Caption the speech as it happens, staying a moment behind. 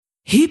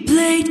He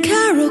played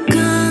Carol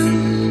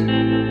Gunn.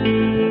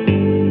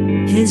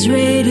 His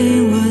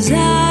rating was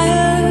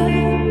higher,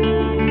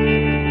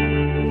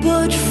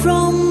 but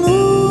from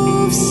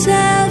move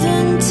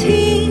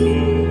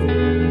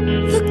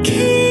 17, the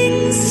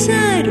king's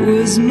side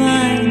was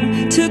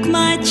mine. Took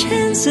my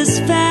chances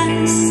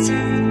fast.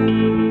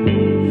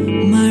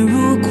 My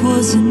rook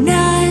was a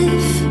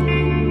knife,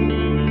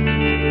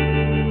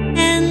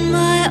 and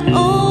my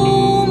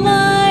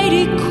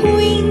almighty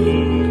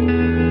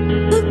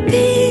queen, a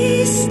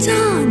beast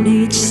on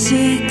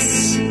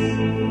H6.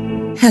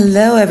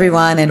 Hello,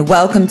 everyone, and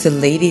welcome to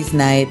Ladies'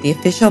 Night, the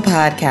official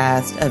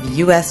podcast of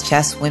U.S.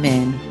 Chess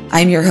Women.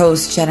 I'm your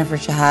host, Jennifer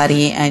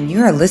Shahade, and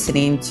you are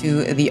listening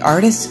to the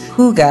artist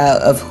Huga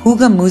of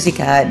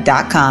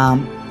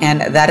HugaMusica.com,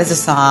 and that is a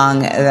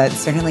song that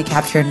certainly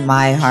captured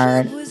my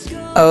heart.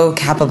 Oh,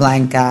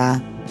 Capablanca.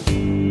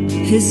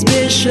 His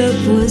bishop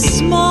was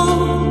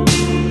small.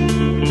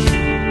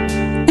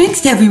 Thanks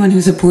to everyone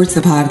who supports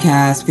the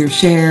podcast through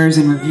shares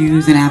and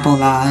reviews and Apple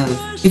Love.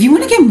 If you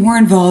want to get more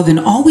involved in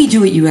all we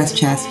do at US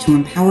Chess to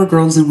empower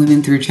girls and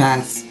women through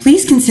chess,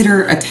 please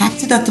consider a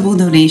tax-deductible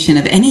donation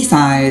of any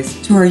size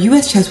to our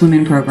US Chess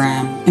Women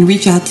program and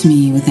reach out to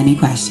me with any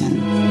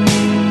questions.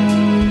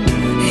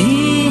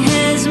 He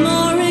has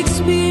more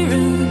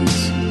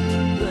experience,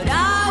 but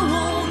I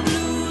won't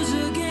lose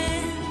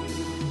again.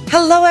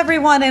 Hello,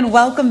 everyone, and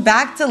welcome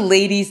back to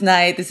Ladies'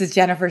 Night. This is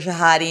Jennifer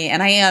Shahade,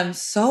 and I am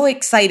so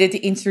excited to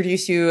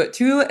introduce you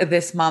to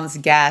this month's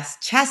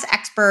guest, chess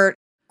expert,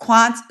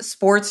 quant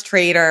sports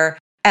trader,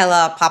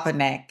 Ella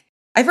Popenick.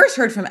 I first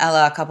heard from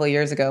Ella a couple of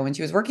years ago when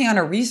she was working on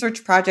a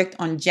research project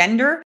on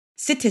gender,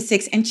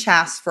 statistics, and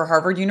chess for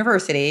Harvard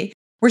University,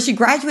 where she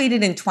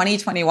graduated in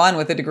 2021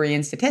 with a degree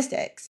in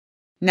statistics.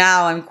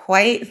 Now I'm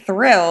quite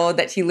thrilled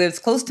that she lives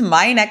close to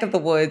my neck of the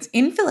woods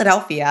in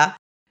Philadelphia,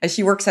 as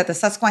she works at the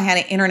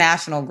Susquehanna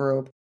International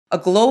Group, a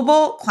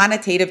global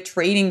quantitative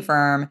trading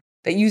firm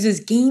that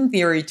uses game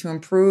theory to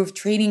improve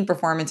trading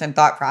performance and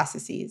thought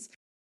processes.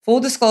 Full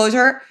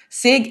disclosure,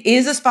 SIG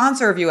is a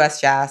sponsor of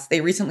US Chess.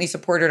 They recently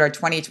supported our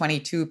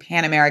 2022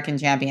 Pan American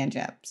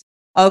Championships.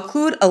 I'll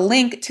include a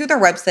link to their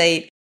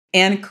website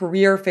and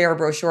career fair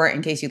brochure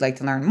in case you'd like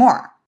to learn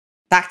more.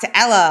 Back to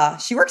Ella.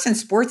 She works in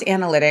sports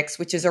analytics,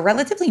 which is a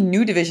relatively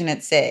new division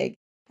at SIG,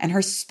 and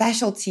her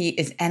specialty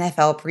is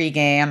NFL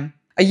pregame.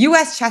 A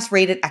U.S.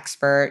 chess-rated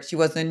expert, she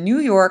was the New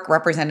York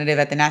representative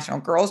at the National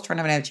Girls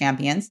Tournament of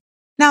Champions,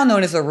 now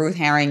known as the Ruth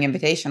Herring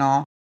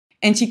Invitational,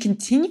 and she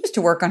continues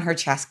to work on her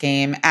chess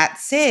game at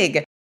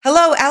SIG.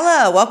 Hello,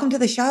 Ella. Welcome to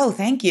the show.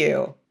 Thank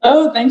you.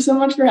 Oh, thanks so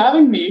much for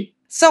having me.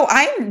 So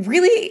I'm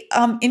really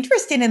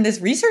interested in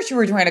this research you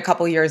were doing a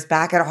couple years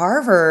back at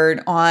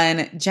Harvard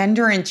on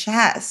gender and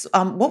chess.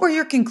 What were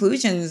your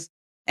conclusions,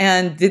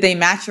 and did they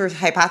match your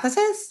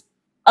hypothesis?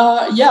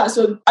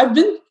 So I've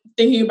been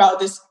thinking about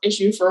this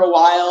issue for a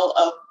while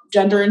of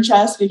gender in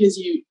chess, because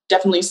you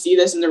definitely see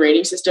this in the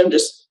rating system,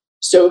 just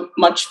so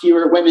much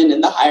fewer women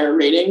in the higher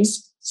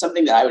ratings,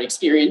 something that I would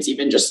experience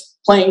even just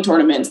playing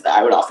tournaments, that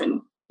I would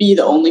often be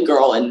the only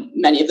girl in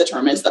many of the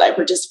tournaments that I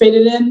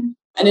participated in.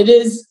 And it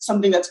is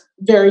something that's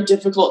very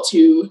difficult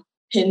to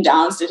pin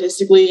down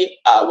statistically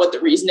what the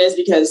reason is,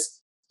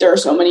 because there are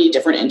so many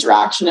different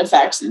interaction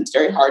effects, and it's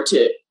very hard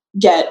to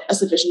get a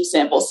sufficient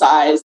sample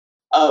size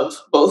of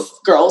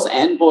both girls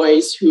and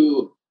boys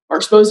who are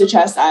exposed to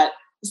chess at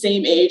the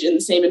same age in the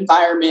same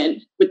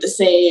environment with the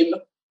same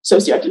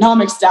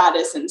socioeconomic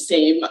status and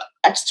same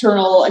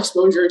external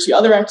exposure to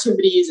other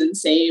activities and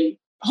same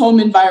home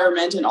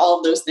environment and all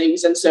of those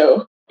things. And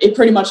so it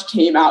pretty much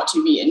came out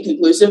to be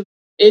inconclusive.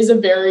 It is a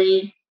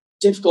very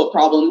difficult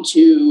problem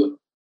to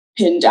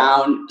pin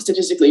down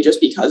statistically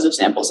just because of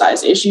sample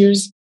size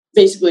issues.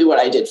 Basically, what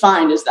I did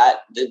find is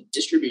that the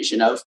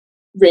distribution of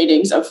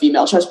ratings of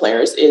female chess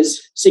players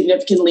is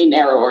significantly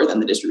narrower than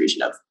the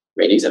distribution of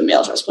ratings of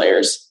male chess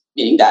players,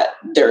 meaning that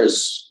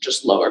there's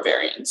just lower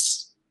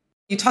variance.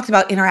 You talked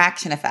about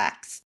interaction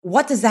effects.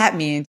 What does that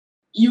mean?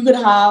 You could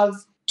have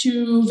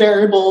two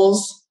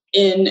variables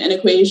in an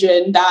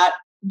equation that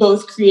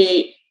both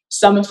create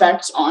some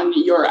effect on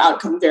your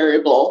outcome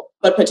variable,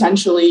 but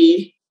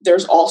potentially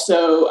there's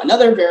also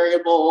another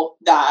variable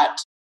that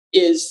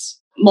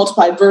is a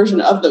multiplied version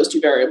of those two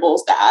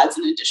variables that adds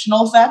an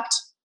additional effect.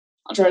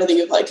 I'm trying to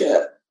think of like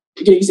a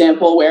good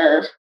example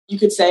where you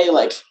could say,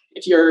 like,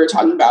 if you're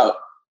talking about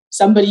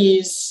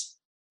somebody's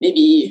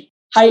maybe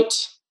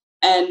height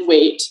and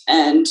weight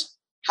and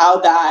how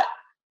that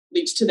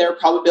leads to their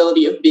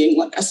probability of being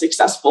like a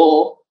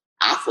successful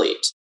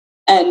athlete.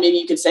 And maybe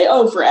you could say,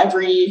 oh, for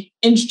every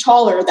inch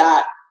taller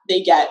that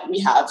they get, we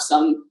have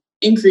some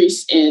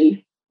increase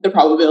in the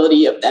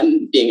probability of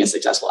them being a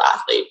successful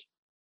athlete.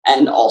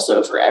 And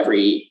also for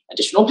every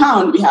additional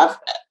pound, we have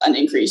an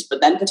increase.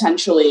 But then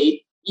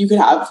potentially you could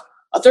have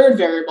a third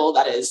variable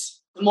that is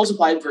the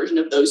multiplied version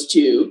of those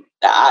two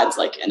that adds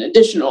like an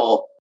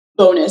additional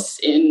bonus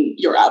in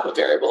your output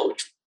variable,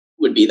 which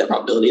would be the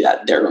probability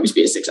that they're going to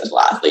be a successful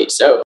athlete.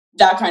 So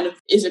that kind of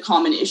is a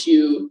common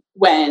issue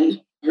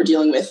when you're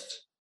dealing with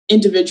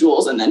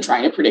individuals and then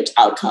trying to predict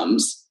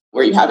outcomes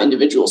where you have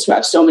individuals who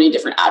have so many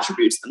different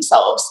attributes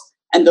themselves,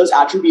 and those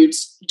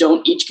attributes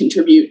don't each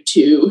contribute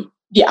to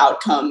the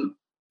outcome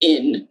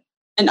in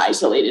an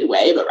isolated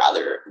way, but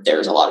rather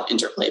there's a lot of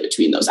interplay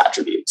between those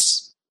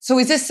attributes. So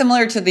is this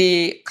similar to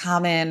the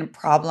common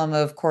problem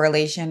of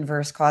correlation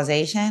versus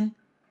causation?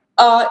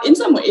 In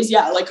some ways,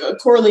 yeah. Like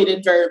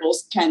correlated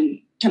variables can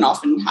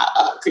often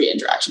create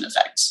interaction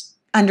effects.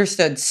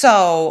 Understood.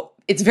 So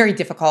it's very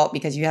difficult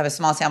because you have a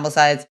small sample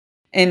size.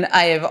 And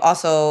I have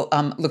also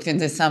looked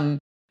into some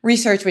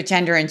research with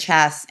gender in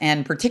chess,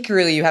 and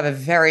particularly you have a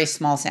very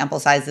small sample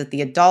size at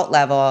the adult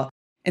level.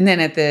 And then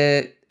at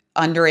the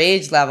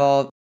underage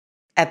level,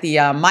 at the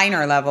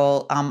minor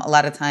level, a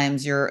lot of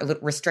times you're a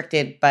little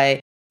restricted by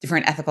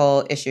different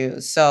ethical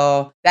issues.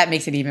 So that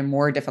makes it even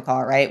more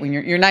difficult, right? When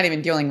you're not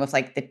even dealing with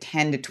like the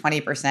 10 to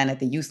 20% at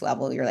the youth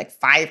level, you're like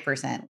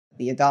 5%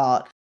 the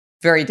adult.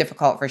 Very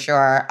difficult for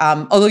sure.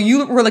 Although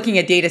you were looking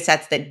at data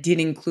sets that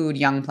did include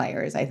young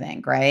players, I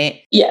think,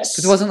 right? Yes.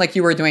 Because it wasn't like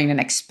you were doing an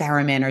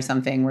experiment or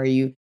something where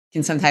you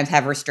can sometimes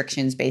have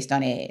restrictions based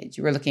on age.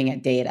 You were looking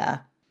at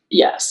data.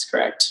 Yes,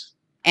 correct.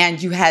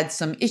 And you had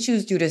some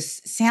issues due to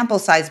sample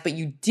size, but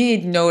you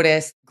did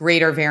notice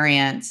greater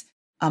variance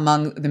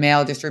among the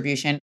male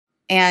distribution.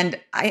 And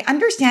I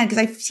understand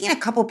because I've seen a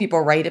couple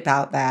people write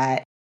about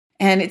that.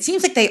 And it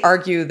seems like they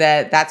argue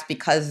that that's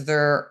because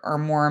there are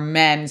more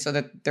men, so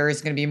that there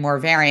is going to be more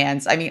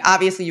variance. I mean,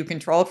 obviously you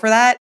control for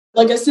that.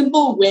 Like a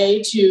simple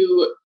way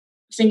to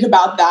think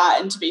about that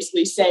and to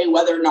basically say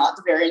whether or not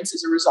the variance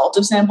is a result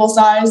of sample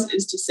size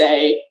is to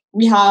say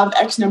we have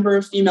X number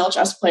of female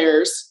chess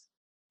players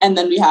and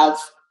then we have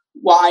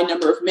Y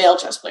number of male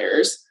chess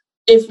players.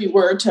 If we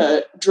were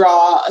to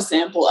draw a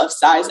sample of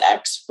size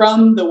X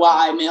from the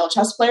Y male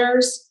chess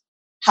players,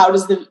 how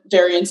does the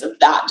variance of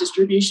that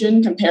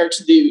distribution compare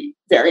to the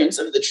variance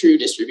of the true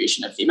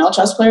distribution of female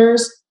chess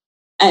players?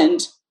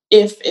 And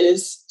if it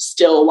is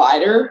still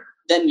wider,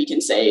 then we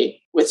can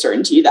say with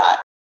certainty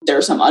that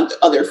there's some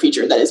other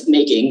feature that is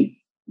making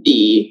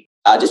the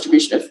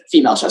distribution of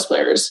female chess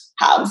players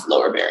have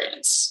lower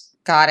variance.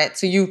 Got it.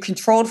 So you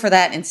controlled for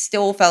that and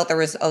still felt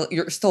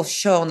you're still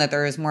shown that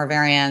there is more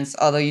variance,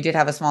 although you did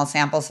have a small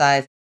sample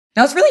size.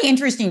 Now, it's really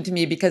interesting to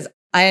me because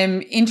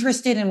I'm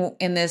interested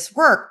in this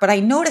work, but I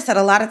notice that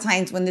a lot of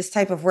times when this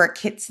type of work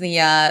hits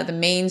the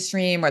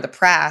mainstream or the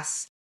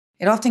press,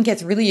 it often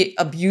gets really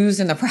abused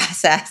in the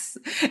process.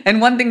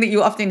 And one thing that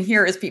you often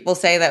hear is people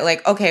say that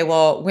like, okay,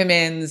 well,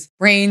 women's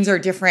brains are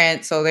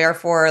different, so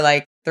therefore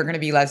like they're going to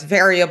be less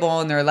variable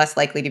and they're less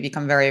likely to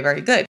become very,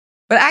 very good.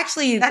 But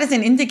actually, that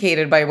isn't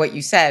indicated by what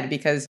you said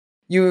because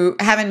you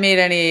haven't made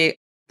any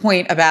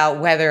point about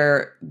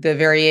whether the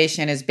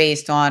variation is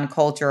based on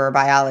culture or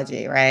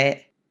biology,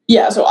 right?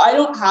 Yeah, so I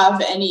don't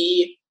have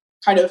any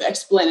kind of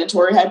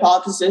explanatory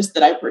hypothesis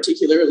that I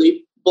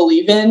particularly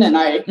believe in, and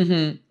I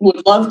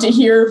would love to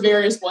hear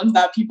various ones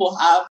that people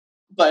have.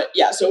 But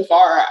yeah, so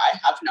far I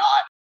have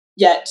not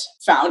yet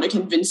found a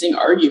convincing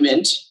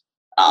argument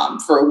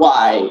for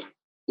why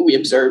we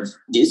observe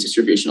these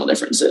distributional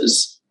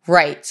differences.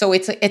 Right. So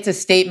it's a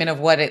statement of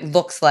what it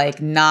looks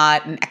like,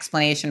 not an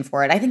explanation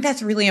for it. I think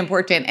that's really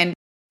important. And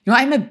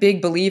I'm a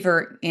big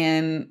believer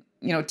in,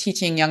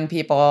 teaching young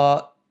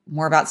people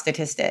more about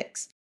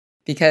statistics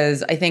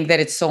because I think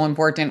that it's so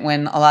important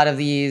when a lot of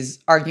these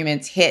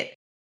arguments hit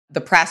the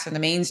press or the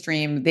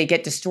mainstream, they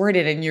get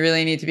distorted and you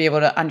really need to be able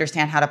to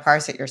understand how to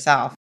parse it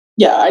yourself.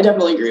 Yeah, I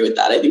definitely agree with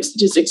that. I think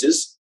statistics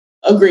is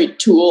a great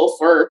tool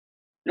for,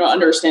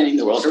 understanding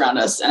the world around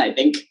us. And I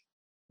think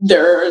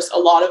there's a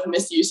lot of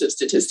misuse of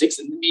statistics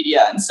in the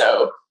media. And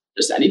so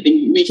just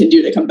anything we can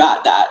do to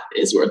combat that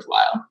is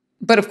worthwhile.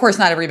 But of course,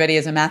 not everybody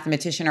is a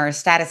mathematician or a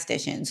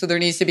statistician. So there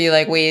needs to be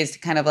like ways to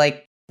kind of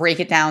like break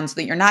it down so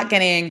that you're not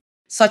getting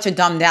such a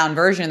dumbed down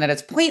version that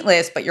it's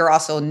pointless, but you're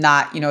also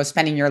not,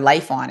 spending your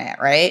life on it,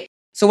 right?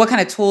 So what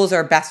kind of tools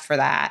are best for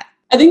that?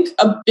 I think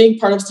a big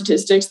part of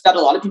statistics that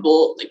a lot of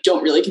people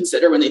don't really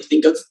consider when they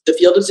think of the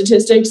field of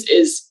statistics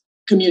is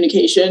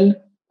communication.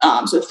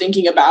 So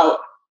thinking about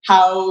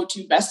how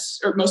to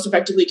best or most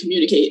effectively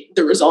communicate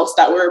the results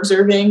that we're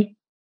observing,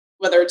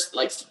 whether it's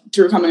like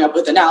through coming up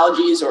with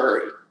analogies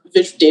or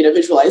data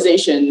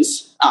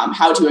visualizations,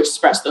 how to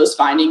express those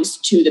findings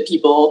to the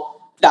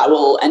people that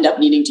will end up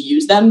needing to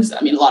use them.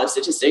 I mean, a lot of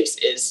statistics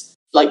is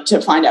like to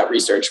find out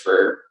research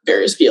for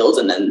various fields,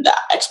 and then the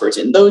experts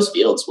in those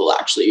fields will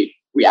actually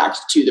react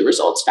to the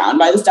results found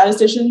by the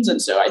statisticians.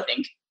 And so I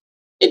think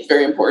it's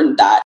very important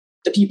that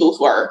the people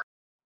who are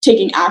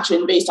taking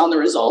action based on the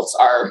results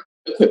are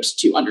equipped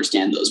to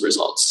understand those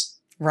results.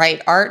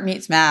 Right. Art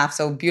meets math.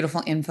 So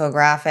beautiful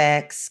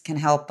infographics can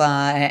help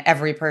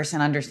every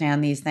person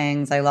understand these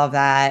things. I love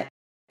that.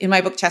 In my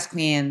book, Chess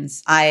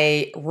Queens,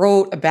 I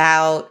wrote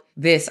about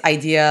this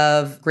idea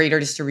of greater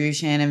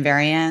distribution and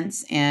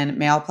variance in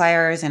male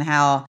players and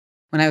how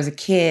when I was a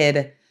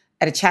kid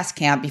at a chess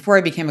camp, before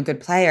I became a good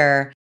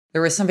player,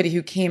 there was somebody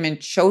who came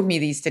and showed me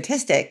these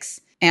statistics.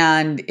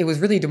 And it was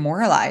really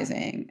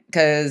demoralizing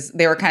because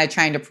they were kind of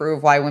trying to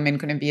prove why women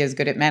couldn't be as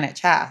good at men at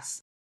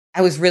chess.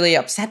 I was really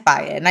upset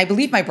by it. And I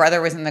believe my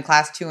brother was in the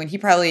class too, and he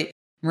probably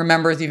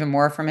remembers even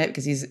more from it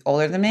because he's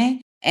older than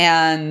me.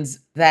 And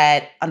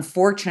that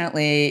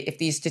unfortunately, if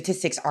these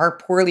statistics are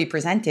poorly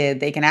presented,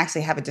 they can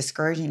actually have a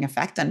discouraging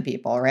effect on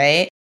people,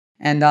 right?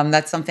 And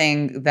that's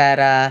something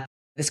that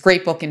this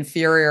great book,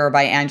 Inferior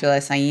by Angela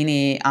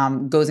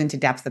Saini, goes into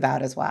depth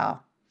about as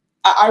well.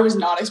 I was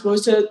not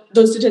exposed to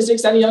those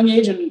statistics at a young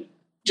age and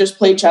just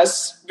played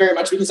chess very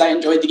much because I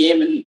enjoyed the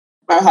game, and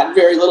I had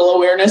very little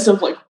awareness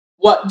of like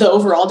what the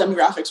overall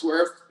demographics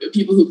were of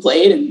people who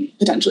played, and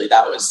potentially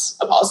that was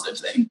a positive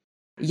thing.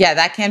 Yeah,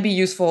 that can be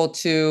useful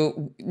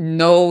to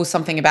know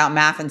something about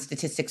math and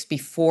statistics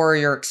before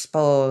you're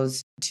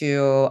exposed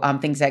to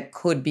things that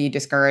could be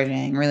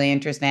discouraging. Really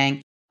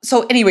interesting.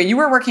 So anyway, you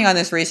were working on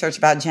this research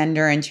about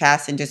gender and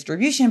chess and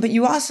distribution, but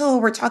you also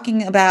were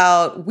talking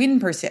about win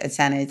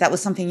percentage. That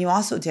was something you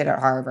also did at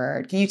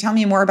Harvard. Can you tell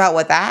me more about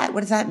what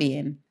does that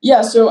mean?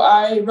 Yeah, so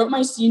I wrote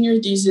my senior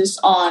thesis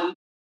on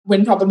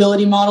win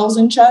probability models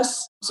in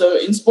chess. So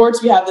in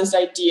sports, we have this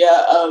idea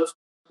of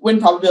win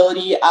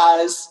probability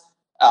as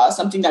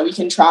something that we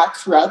can track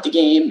throughout the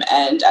game.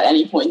 And at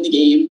any point in the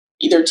game,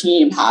 either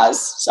team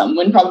has some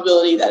win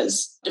probability that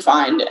is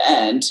defined,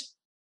 and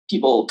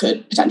people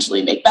could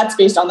potentially make bets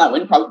based on that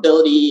win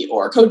probability,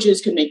 or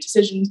coaches could make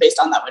decisions based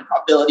on that win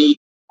probability.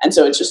 And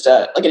so it's just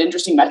like an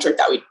interesting metric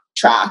that we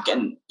track.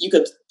 And you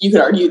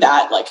could argue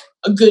that like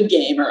a good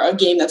game or a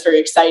game that's very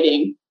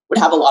exciting would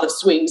have a lot of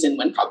swings in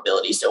win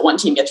probability. So one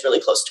team gets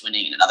really close to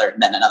winning and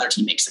then another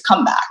team makes a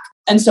comeback.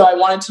 And so I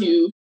wanted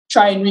to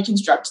try and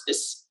reconstruct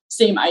this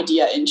same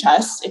idea in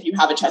chess. If you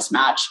have a chess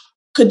match,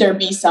 could there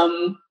be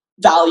some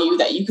value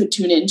that you could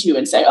tune into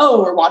and say,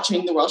 oh, we're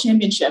watching the world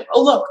championship.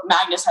 Oh, look,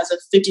 Magnus has a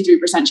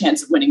 53%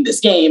 chance of winning this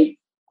game.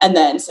 And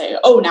then say,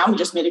 oh, now he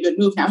just made a good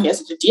move. Now he has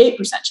a 58%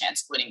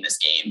 chance of winning this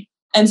game.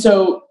 And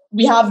so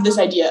we have this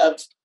idea of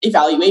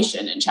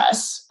evaluation in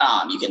chess.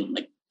 You can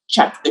like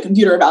check the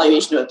computer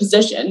evaluation of a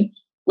position,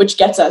 which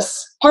gets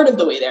us part of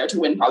the way there to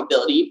win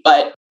probability.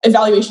 But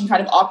evaluation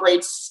kind of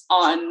operates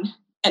on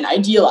an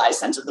idealized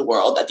sense of the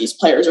world, that these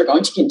players are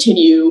going to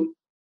continue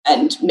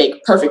and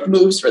make perfect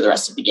moves for the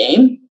rest of the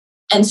game.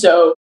 And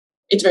so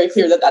it's very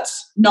clear that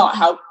that's not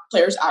how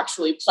players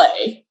actually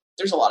play.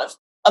 There's a lot of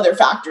other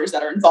factors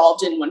that are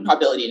involved in win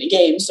probability in a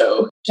game.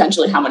 So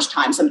potentially how much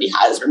time somebody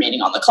has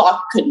remaining on the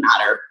clock could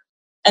matter.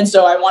 And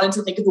so I wanted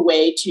to think of a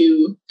way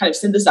to kind of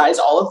synthesize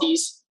all of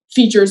these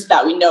features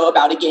that we know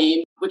about a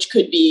game, which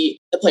could be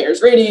the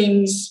player's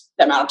ratings,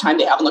 the amount of time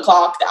they have on the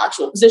clock, the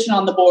actual position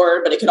on the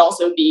board, but it could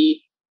also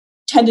be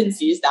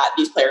tendencies that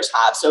these players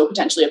have. So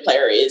potentially a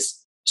player is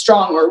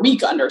strong or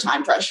weak under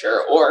time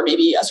pressure, or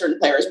maybe a certain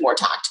player is more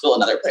tactical,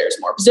 another player is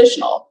more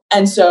positional.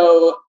 And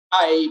so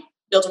I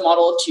built a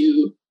model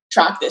to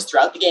track this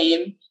throughout the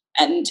game,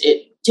 and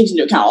it takes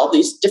into account all of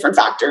these different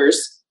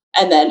factors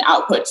and then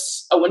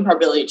outputs a win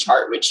probability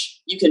chart,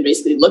 which you can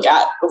basically look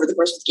at over the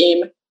course of the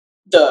game,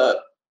 the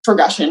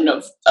progression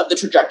of the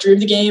trajectory of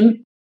the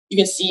game. You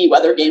can see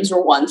whether games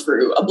were won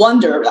through a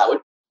blunder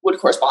that would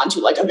correspond to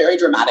like a very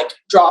dramatic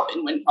drop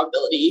in win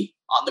probability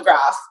on the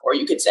graph. Or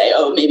you could say,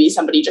 oh, maybe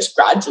somebody just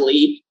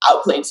gradually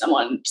outplayed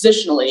someone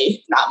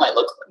positionally. That might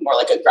look more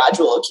like a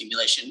gradual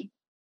accumulation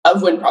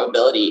of win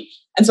probability.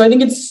 And so I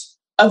think it's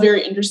a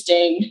very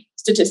interesting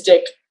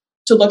statistic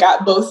to look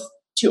at, both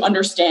to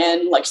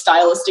understand like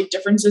stylistic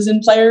differences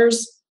in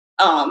players,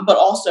 but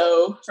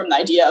also from the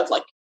idea of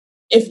like,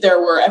 if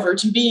there were ever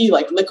to be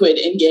like liquid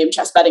in-game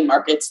chess betting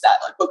markets, that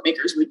like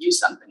bookmakers would use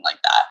something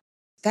like that.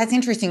 That's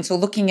interesting. So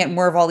looking at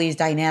more of all these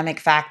dynamic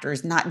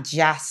factors, not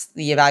just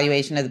the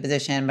evaluation of the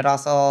position, but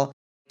also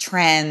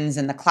trends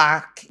and the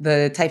clock,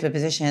 the type of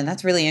position,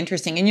 that's really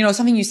interesting. And, you know,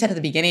 something you said at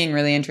the beginning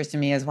really interested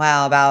me as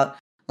well about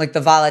like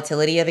the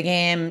volatility of a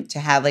game, to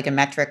have like a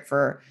metric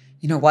for,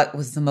 you know, what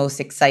was the most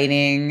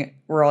exciting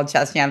World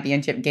Chess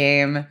Championship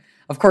game.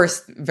 Of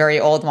course, very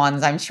old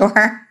ones, I'm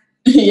sure.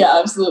 Yeah,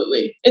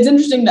 absolutely. It's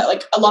interesting that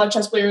like a lot of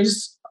chess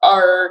players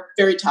are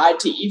very tied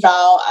to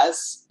eval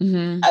as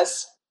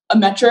a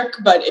metric.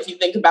 But if you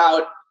think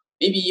about,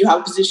 maybe you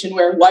have a position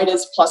where white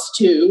is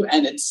 +2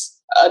 and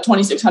it's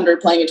 2600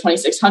 playing a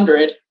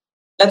 2600,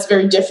 that's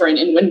very different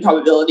in win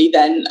probability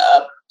than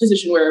a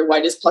position where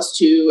white is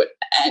 +2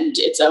 and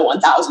it's a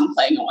 1000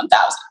 playing a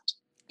 1000.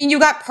 You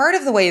got part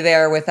of the way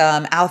there with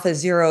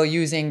AlphaZero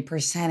using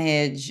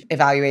percentage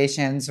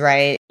evaluations,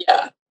 right?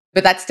 Yeah.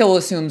 But that still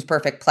assumes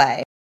perfect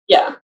play.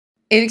 Yeah.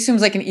 It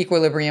assumes like an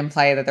equilibrium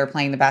play, that they're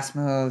playing the best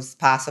moves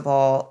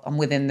possible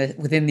within the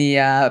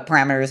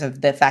parameters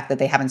of the fact that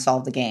they haven't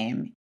solved the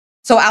game.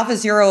 So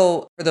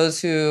AlphaZero, for those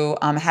who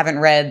haven't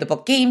read the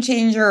book Game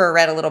Changer or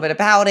read a little bit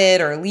about it,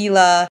 or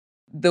Leela,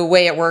 the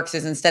way it works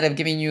is instead of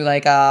giving you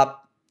like a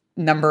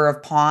number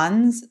of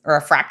pawns or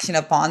a fraction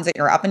of pawns that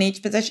you're up in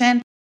each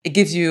position, it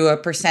gives you a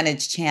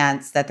percentage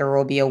chance that there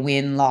will be a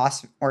win,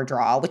 loss, or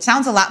draw, which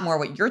sounds a lot more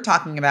what you're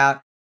talking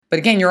about. But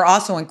again, you're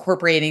also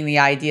incorporating the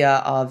idea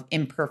of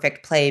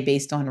imperfect play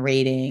based on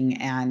rating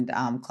and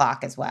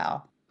clock as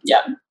well.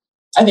 Yeah.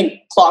 I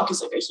think clock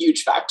is like a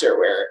huge factor,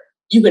 where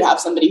you could have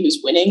somebody who's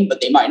winning,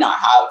 but they might not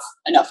have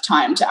enough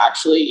time to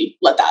actually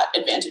let that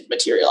advantage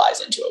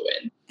materialize into a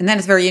win. And then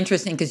it's very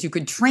interesting because you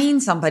could train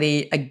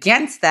somebody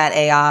against that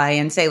AI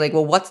and say like,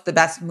 well, what's the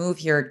best move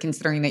here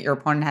considering that your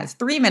opponent has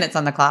 3 minutes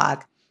on the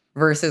clock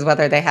versus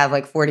whether they have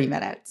like 40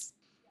 minutes?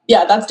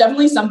 Yeah, that's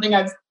definitely something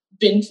I've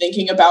been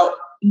thinking about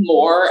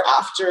more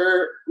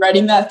after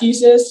writing that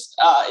thesis,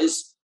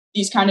 is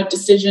these kind of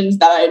decisions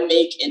that I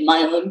make in my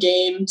own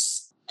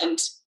games and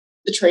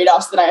the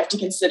trade-offs that I have to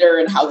consider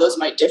and how those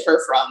might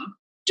differ from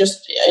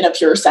just in a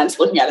pure sense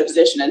looking at a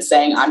position and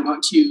saying, I'm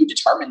going to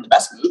determine the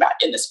best move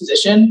in this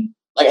position.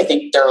 Like, I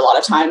think there are a lot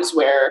of times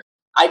where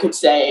I could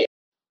say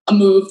a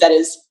move that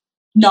is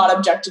not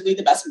objectively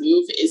the best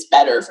move is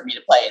better for me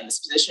to play in this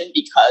position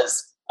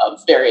because of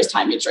various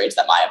time constraints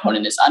that my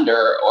opponent is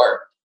under,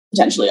 or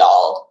potentially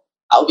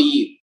I'll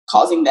be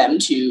causing them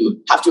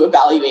to have to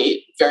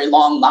evaluate very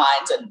long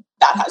lines, and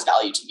that has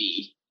value to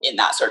me in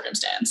that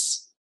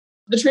circumstance.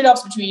 The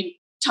trade-offs between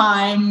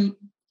time,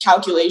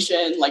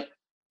 calculation, like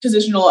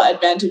positional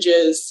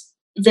advantages,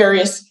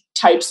 various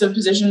types of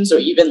positions. So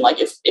even like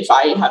if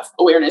I have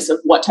awareness of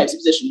what types of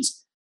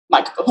positions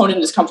my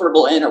opponent is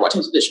comfortable in or what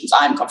types of positions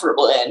I'm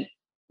comfortable in,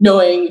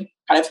 knowing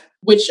kind of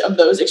which of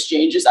those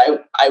exchanges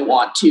I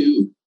want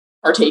to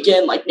partake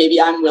in, like maybe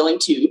I'm willing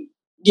to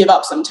give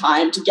up some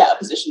time to get a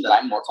position that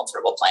I'm more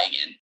comfortable playing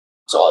in.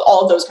 So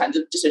all of those kinds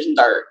of decisions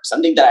are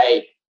something that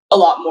I a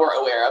lot more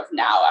aware of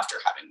now after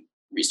having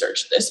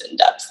researched this in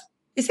depth.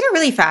 Isn't it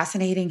really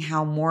fascinating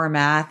how more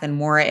math and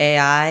more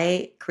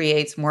AI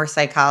creates more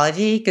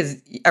psychology? Because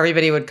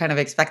everybody would kind of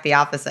expect the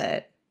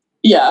opposite.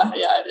 Yeah,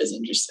 it is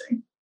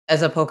interesting.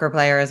 As a poker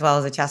player as well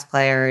as a chess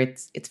player,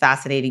 it's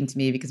fascinating to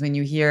me because when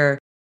you hear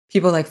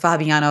people like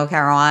Fabiano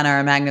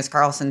Caruana or Magnus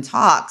Carlsen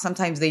talk,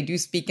 sometimes they do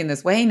speak in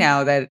this way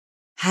now that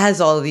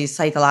has all of these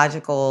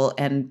psychological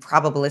and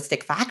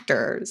probabilistic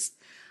factors.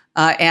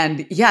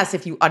 And yes,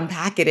 if you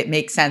unpack it, it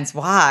makes sense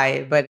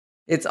why, but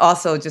it's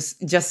also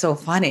just so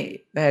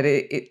funny that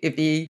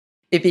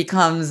it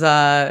becomes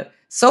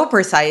so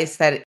precise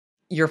that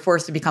you're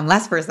forced to become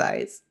less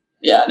precise.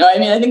 Yeah, no, I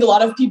mean, I think a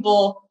lot of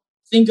people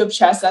think of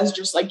chess as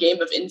just like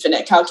game of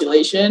infinite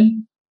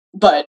calculation,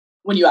 but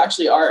when you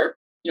actually are,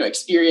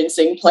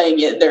 experiencing playing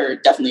it, there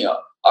definitely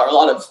are a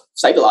lot of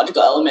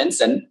psychological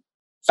elements and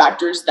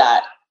factors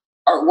that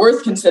are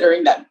worth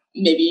considering that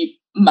maybe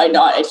might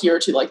not adhere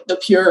to like the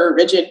pure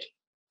rigid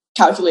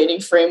calculating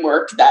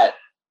framework that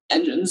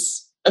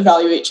engines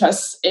evaluate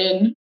chess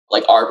in,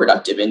 like are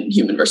productive in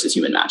human versus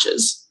human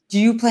matches. Do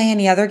you play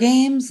any other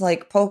games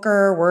like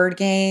poker, word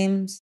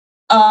games?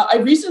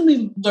 I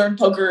recently learned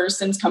poker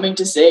since coming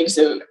to SIG.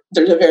 So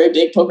there's a very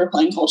big poker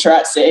playing culture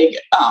at SIG.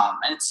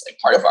 And it's like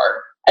part of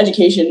our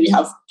education. We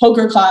have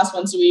poker class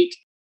once a week.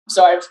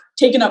 So I've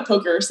taken up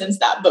poker since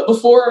that. But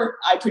before,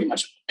 I pretty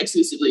much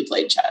exclusively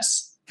played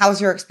chess. How's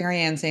your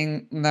experience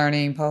in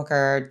learning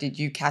poker? Did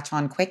you catch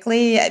on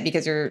quickly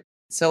because you're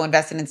so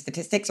invested in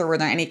statistics, or were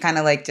there any kind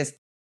of like just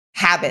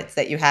habits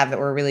that you have that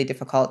were really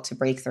difficult to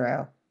break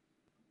through?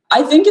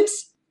 I think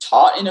it's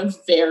taught in a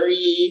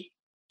very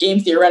game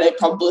theoretic,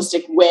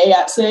 probabilistic way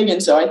at SIG.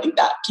 And so I think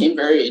that came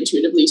very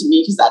intuitively to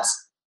me because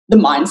that's the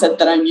mindset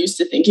that I'm used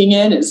to thinking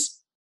in, is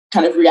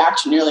kind of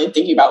reactionarily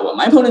thinking about what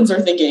my opponents are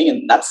thinking.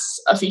 And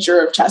that's a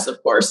feature of chess,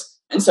 of course.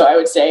 And so I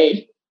would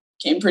say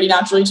came pretty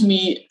naturally to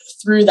me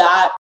through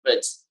that, but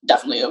it's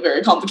definitely a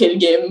very complicated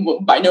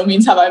game. By no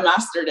means have I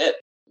mastered it.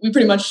 We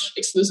pretty much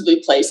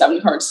exclusively play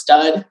 7-card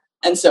stud.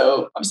 And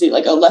so obviously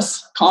like a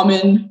less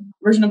common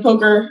version of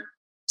poker.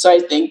 So I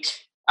think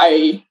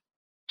I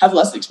have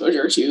less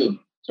exposure to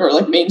sort of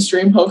like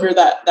mainstream poker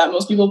that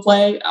most people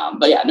play.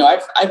 But yeah, no,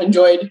 I've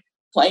enjoyed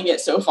playing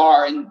it so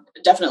far and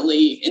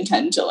definitely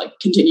intend to like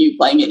continue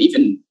playing it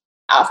even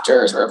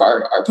after sort of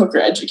our poker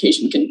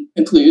education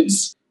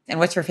concludes. And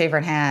what's your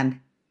favorite hand?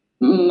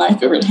 My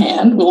favorite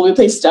hand? Well, we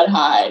play stud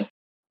high,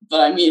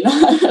 but I mean,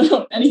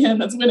 any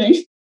hand that's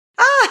winning.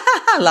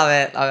 Love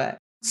it.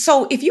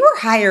 So if you were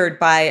hired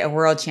by a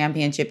world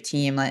championship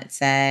team, let's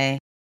say,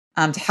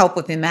 to help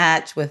with the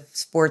match with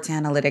sports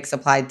analytics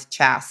applied to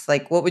chess,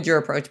 like what would your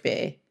approach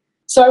be?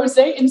 So I would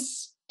say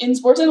in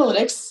sports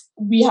analytics,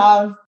 we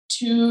have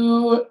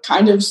two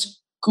kind of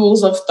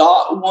schools of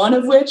thought, one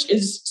of which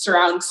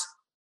surrounds,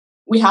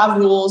 we have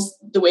rules,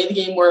 the way the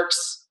game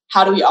works,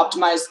 how do we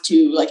optimize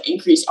to like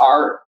increase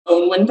our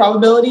own win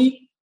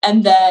probability?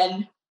 And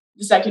then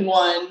the second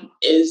one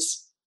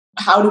is,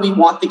 how do we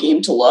want the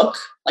game to look?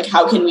 Like,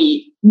 how can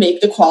we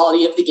make the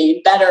quality of the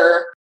game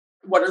better?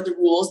 What are the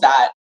rules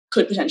that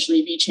could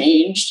potentially be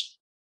changed?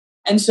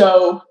 And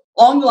so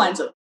along the lines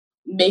of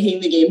making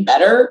the game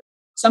better,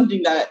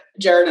 something that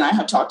Jared and I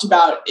have talked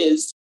about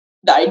is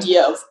the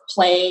idea of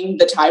playing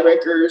the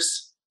tiebreakers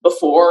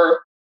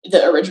before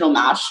the original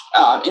match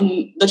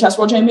in the Chess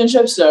World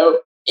Championship.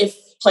 So if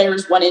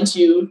players went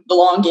into the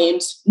long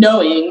games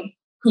knowing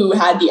who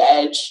had the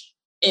edge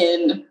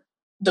in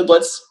the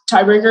Blitz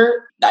tiebreaker,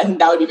 I think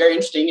that would be very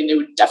interesting, and it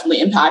would definitely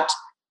impact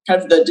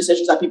kind of the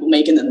decisions that people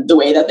make and the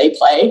way that they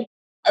play.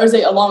 I would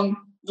say along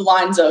the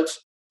lines of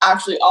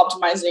actually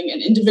optimizing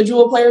an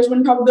individual player's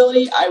win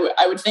probability,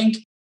 I would think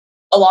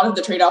a lot of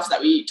the trade-offs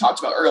that we talked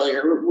about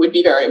earlier would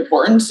be very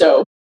important.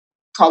 So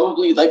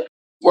probably like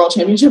world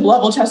championship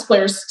level chess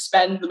players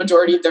spend the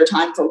majority of their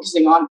time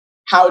focusing on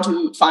how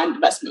to find the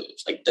best move.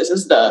 Like, this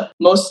is the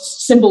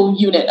most simple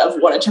unit of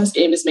what a chess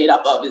game is made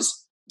up of,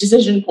 is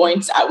decision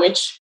points at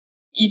which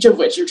each of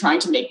which you're trying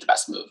to make the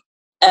best move.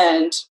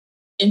 And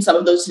in some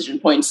of those decision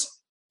points,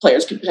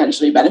 players could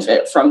potentially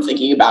benefit from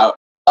thinking about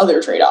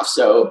other trade-offs.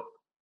 So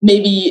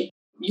maybe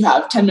you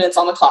have 10 minutes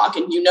on the clock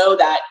and you know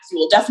that you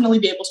will definitely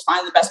be able to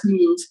find the best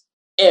move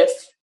if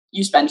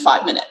you spend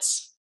 5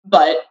 minutes.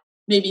 But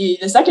maybe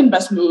the second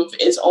best move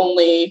is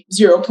only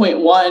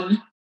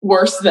 0.1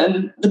 worse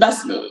than the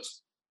best move.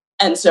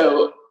 And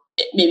so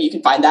maybe you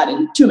can find that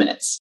in 2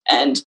 minutes.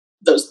 And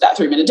that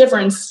 3-minute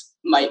difference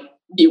might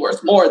be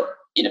worth more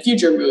in a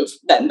future move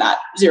than that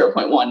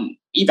 0.1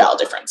 eval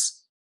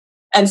difference.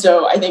 And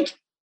so I think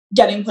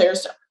getting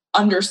players to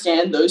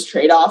understand those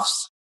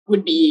trade-offs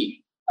would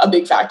be a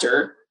big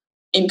factor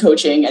in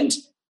coaching. And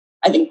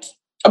I think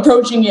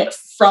approaching it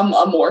from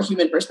a more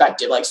human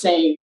perspective, like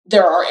saying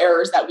there are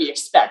errors that we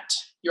expect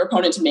your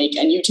opponent to make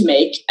and you to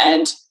make,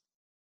 and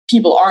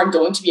people aren't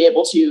going to be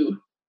able to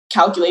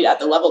calculate at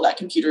the level that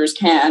computers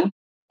can.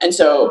 And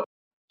so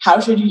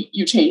how should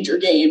you change your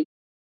game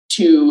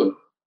to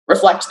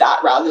reflect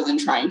that rather than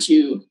trying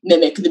to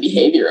mimic the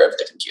behavior of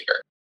the computer?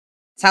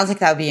 Sounds like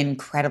that would be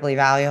incredibly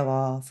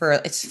valuable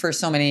for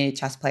so many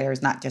chess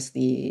players, not just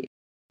the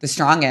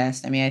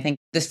strongest. I mean, I think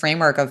this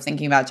framework of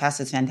thinking about chess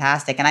is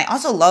fantastic. And I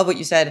also love what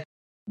you said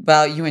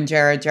about you and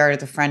Jared. Jared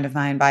is a friend of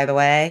mine, by the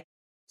way.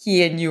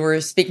 He and you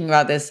were speaking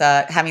about this,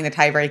 having the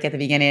tiebreak at the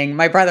beginning.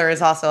 My brother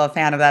is also a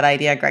fan of that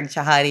idea, Greg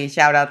Shahade.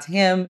 Shout out to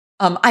him.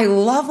 I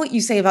love what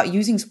you say about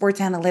using sports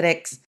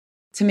analytics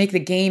to make the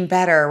game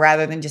better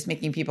rather than just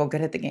making people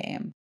good at the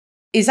game.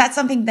 Is that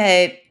something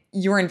that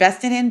you're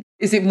invested in?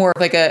 Is it more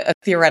of like a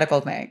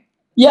theoretical thing?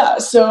 Yeah,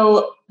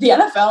 so the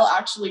NFL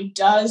actually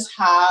does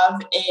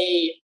have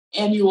a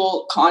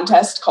annual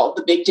contest called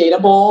the Big Data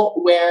Bowl,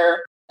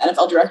 where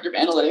NFL Director of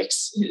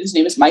Analytics, his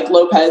name is Mike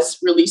Lopez,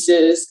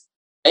 releases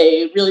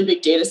a really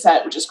big data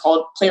set, which is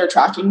called player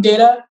tracking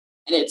data.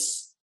 And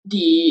it's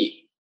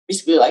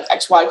basically like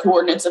XY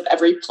coordinates of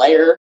every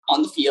player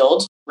on the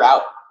field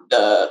throughout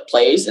the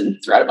plays and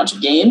throughout a bunch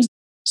of games.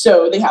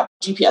 So they have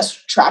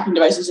GPS tracking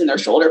devices in their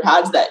shoulder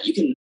pads that you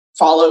can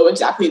follow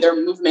exactly their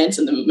movements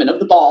and the movement of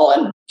the ball,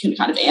 and can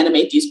kind of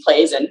animate these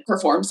plays and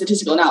perform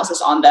statistical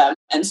analysis on them.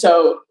 And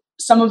so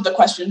some of the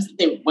questions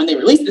that when they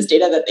release this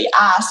data that they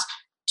ask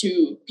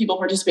to people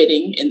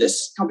participating in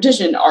this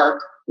competition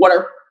are, what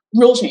are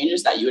rule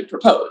changes that you would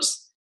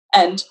propose?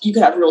 And you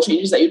could have rule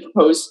changes that you'd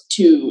propose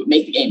to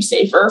make the game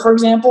safer, for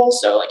example.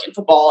 So like in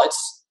football,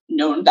 it's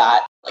known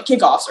that like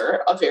kickoffs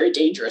are a very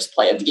dangerous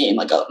play of the game.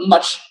 Like a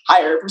much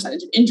higher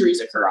percentage of injuries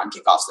occur on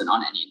kickoffs than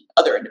on any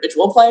other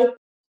individual play.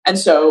 And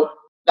so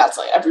that's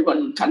like,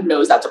 everyone kind of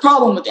knows that's a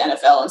problem with the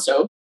NFL. And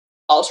so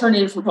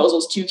alternative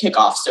proposals to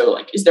kickoff. So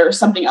like, is there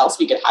something else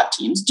we could have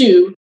teams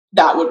do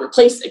that would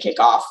replace a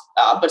kickoff,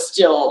 but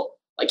still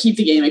like keep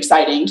the game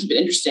exciting, keep it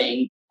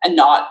interesting, and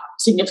not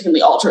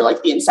significantly alter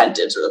like the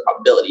incentives or the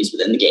probabilities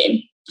within the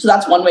game? So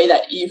that's one way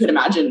that you could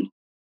imagine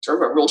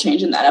sort of a rule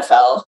change in the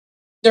NFL.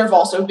 There have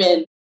also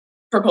been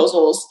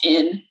proposals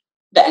in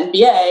the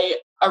NBA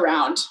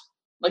around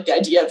like the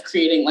idea of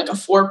creating like a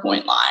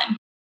 4-point line.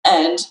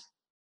 And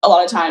a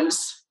lot of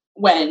times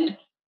when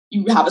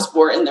you have a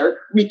sport and there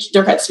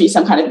gets to be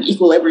some kind of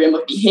equilibrium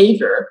of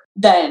behavior,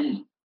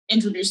 then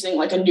introducing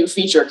like a new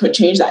feature could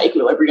change that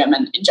equilibrium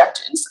and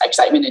inject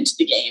excitement into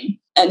the game.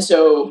 And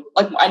so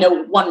like, I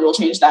know one rule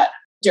change that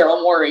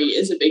Daryl Morey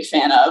is a big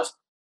fan of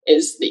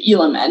is the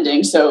Elam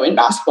ending. So in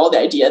basketball, the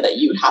idea that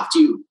you have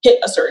to hit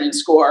a certain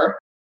score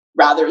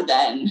rather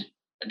than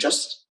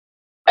just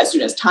as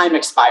soon as time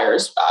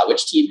expires,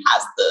 which team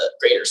has the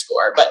greater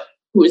score, but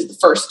who is the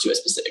first to a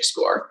specific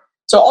score.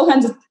 So all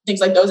kinds of things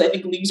like those, I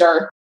think leagues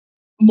are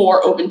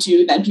more open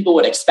to than people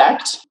would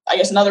expect. I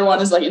guess another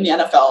one is like in the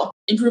NFL,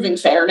 improving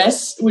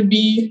fairness would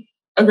be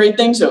a great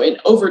thing. So in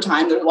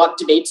overtime, there's a lot of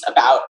debates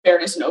about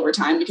fairness in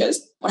overtime,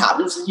 because what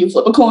happens is you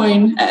flip a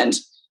coin and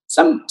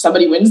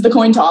somebody wins the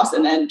coin toss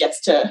and then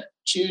gets to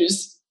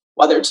choose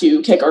whether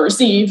to kick or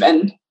receive.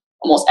 And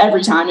almost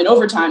every time in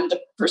overtime,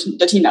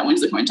 the team that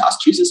wins the coin toss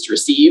chooses to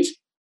receive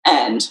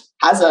and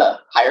has a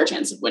higher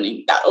chance of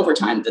winning that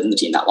overtime than the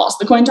team that lost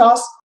the coin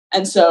toss.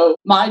 And so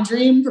my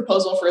dream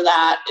proposal for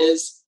that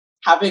is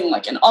having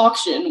like an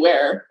auction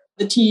where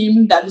the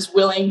team that is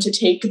willing to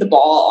take the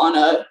ball on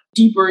a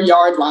deeper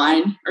yard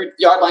line or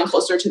yard line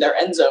closer to their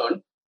end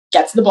zone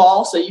gets the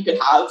ball. So you could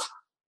have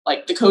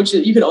like the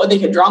coaches, they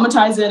could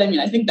dramatize it. I mean,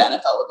 I think the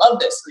NFL would love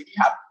this. Like you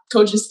have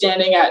coaches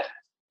standing at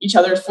each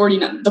other's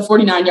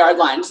 49 yard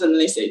lines, and then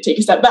they say, take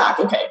a step back.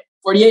 Okay,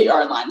 48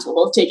 yard lines. We'll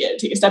both take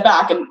a step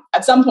back. And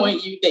at some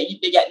point they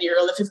get near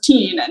the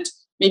 15, and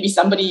maybe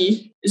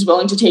somebody is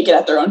willing to take it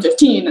at their own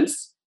 15, and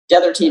the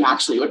other team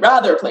actually would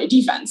rather play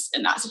defense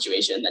in that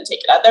situation than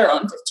take it at their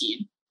own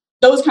 15.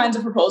 Those kinds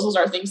of proposals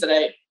are things that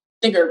I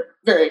think are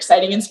very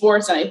exciting in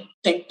sports. And I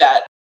think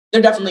that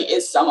there definitely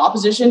is some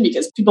opposition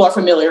because people are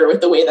familiar with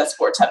the way that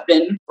sports have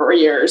been for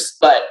years.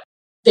 But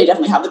they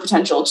definitely have the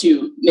potential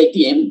to make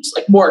the games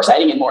like more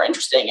exciting and more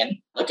interesting and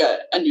like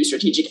a new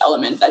strategic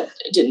element that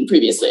didn't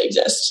previously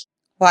exist.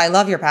 Well, I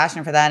love your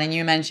passion for that. And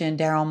you mentioned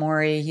Daryl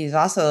Morey. He's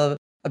also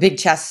a big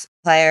chess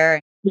player.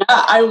 Yeah,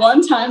 I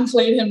one time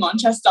played him on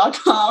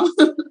chess.com.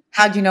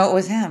 How'd you know it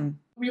was him?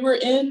 We were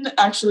in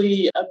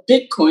actually a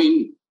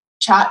Bitcoin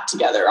chat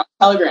together on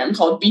Telegram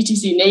called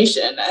BTC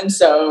Nation. And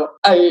so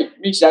I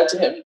reached out to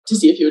him to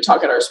see if he would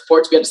talk at our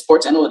sports. We had a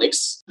sports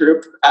analytics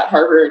group at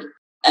Harvard.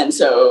 And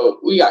so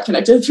we got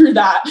connected through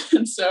that.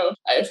 And so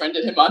I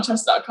friended him on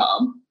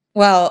chess.com.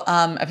 Well,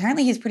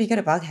 apparently he's pretty good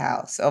at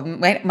Bughouse. So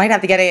might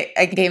have to get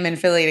a game in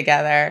Philly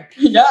together.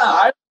 Yeah,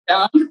 I'm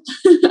down.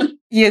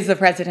 He is the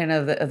president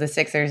of the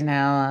Sixers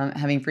now,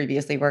 having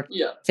previously worked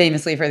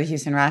famously for the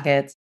Houston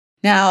Rockets.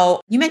 Now,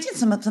 you mentioned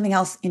something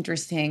else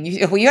interesting.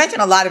 You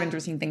mentioned a lot of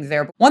interesting things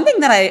there. But one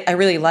thing that I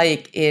really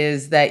like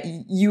is that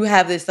you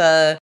have this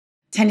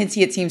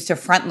tendency, it seems, to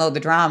front load the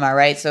drama,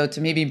 right? So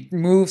to maybe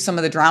move some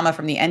of the drama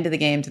from the end of the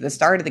game to the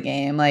start of the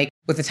game, like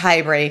with the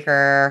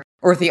tiebreaker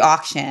or with the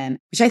auction,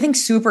 which I think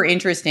is super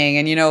interesting.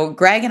 And,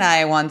 Greg and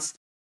I once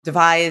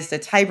devised a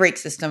tiebreak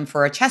system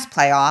for a chess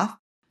playoff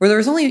where there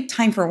was only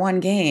time for one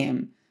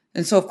game.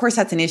 And so, of course,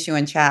 that's an issue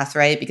in chess,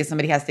 right? Because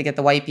somebody has to get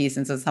the white piece,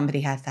 and so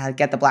somebody has to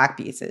get the black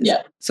pieces.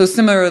 Yeah. So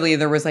similarly,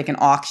 there was like an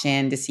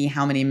auction to see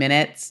how many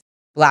minutes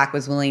black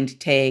was willing to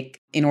take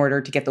in order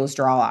to get those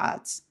draw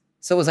odds.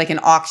 So it was like an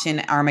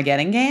auction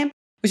Armageddon game,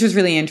 which was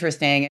really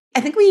interesting.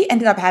 I think we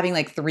ended up having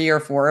like 3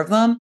 or 4 of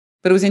them,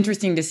 but it was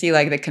interesting to see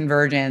like the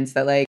convergence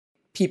that like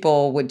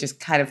people would just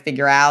kind of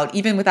figure out,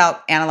 even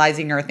without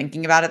analyzing or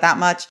thinking about it that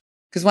much.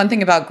 Because one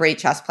thing about great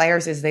chess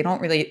players is they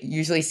don't really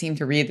usually seem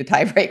to read the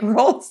tiebreak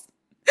rules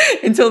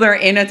until they're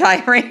in a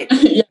tiebreak.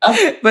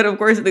 Yeah. But of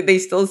course, they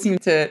still seem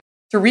to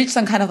reach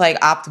some kind of like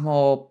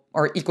optimal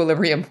or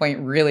equilibrium point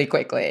really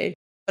quickly.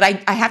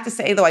 But I have to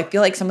say, though, I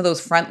feel like some of those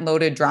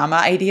front-loaded drama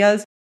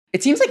ideas,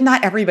 it seems like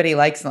not everybody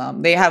likes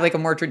them. They have like a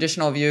more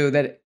traditional view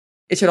that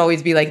it should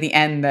always be like the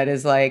end that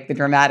is like the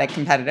dramatic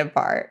competitive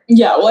part.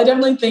 Yeah, well, I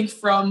definitely think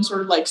from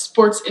sort of like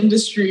sports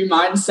industry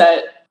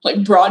mindset, like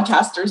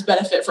broadcasters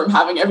benefit from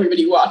having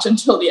everybody watch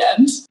until the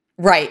end.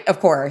 Right, of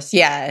course.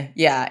 Yeah.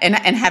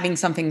 And having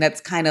something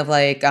that's kind of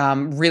like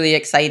really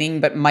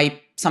exciting, but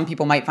some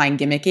people might find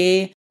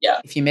gimmicky. Yeah.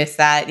 If you miss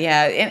that.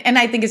 Yeah. And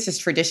I think it's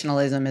just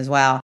traditionalism as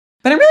well.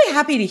 But I'm really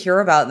happy to hear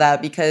about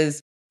that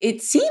because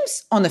it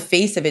seems on the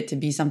face of it to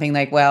be something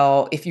like,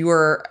 well, if you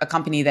were a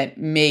company that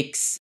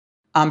makes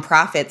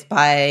profits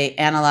by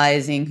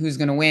analyzing who's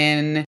going to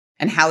win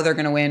and how they're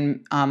going to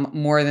win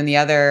more than the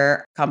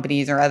other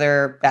companies or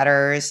other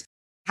bettors,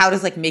 how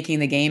does like making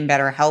the game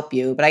better help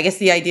you? But I guess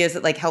the idea is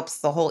it like helps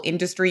the whole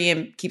industry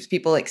and keeps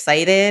people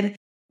excited,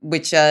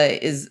 which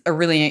is a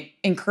really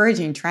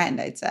encouraging trend,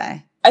 I'd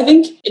say. I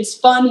think it's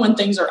fun when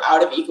things are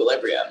out of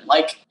equilibrium.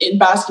 Like in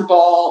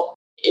basketball,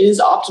 it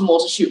is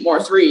optimal to shoot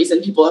more threes,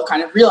 and people have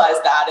kind of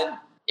realized that. And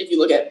if you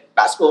look at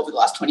basketball over the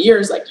last 20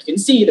 years, like you can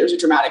see there's a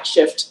dramatic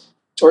shift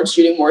towards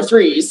shooting more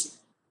threes.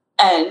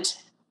 And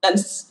then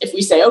if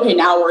we say, okay,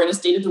 now we're in a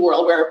state of the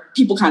world where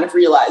people kind of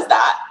realize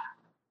that,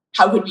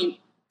 how could we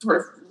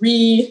sort of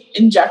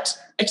re-inject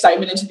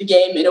excitement into the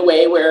game in a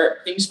way where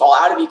things fall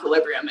out of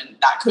equilibrium? And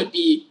that could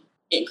be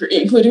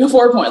including a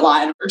 4-point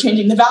line or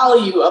changing the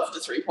value of the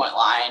 3-point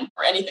line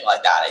or anything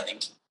like that. I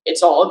think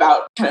it's all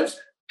about kind of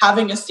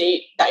having a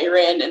state that you're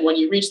in. And when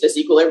you reach this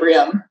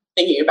equilibrium,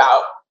 thinking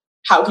about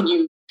how can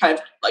you kind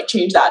of like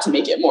change that to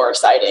make it more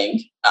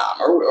exciting,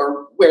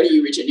 or where do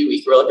you reach a new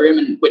equilibrium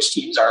and which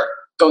teams are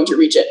going to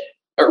reach it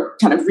or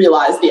kind of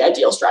realize the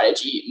ideal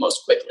strategy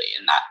most quickly.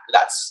 And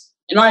that's,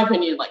 in my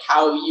opinion, like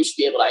how you should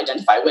be able to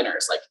identify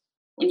winners. Like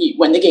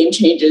when the game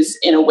changes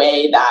in a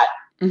way that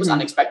was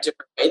unexpected,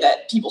 or a way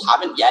that people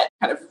haven't yet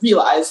kind of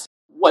realized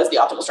was the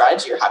optimal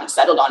strategy or haven't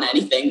settled on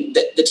anything,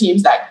 that the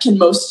teams that can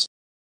most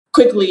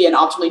quickly and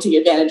optimally take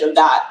advantage of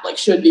that, like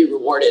should be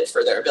rewarded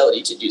for their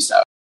ability to do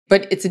so.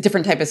 But it's a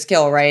different type of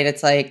skill, right?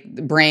 It's like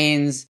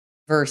brains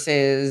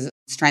versus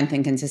strength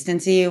and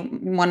consistency,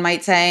 one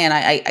might say. And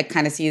I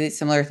kind of see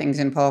similar things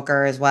in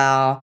poker as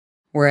well.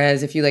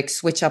 Whereas if you like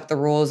switch up the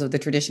rules of the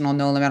traditional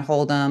no limit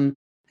hold'em,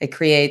 it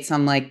creates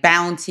some like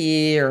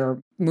bounty or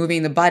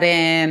moving the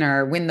button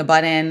or win the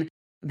button,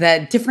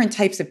 that different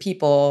types of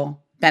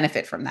people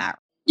benefit from that.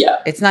 Yeah.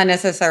 It's not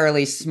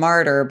necessarily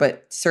smarter,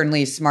 but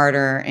certainly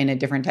smarter in a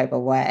different type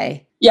of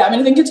way. Yeah. I mean,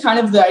 I think it's kind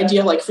of the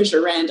idea like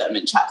Fisher random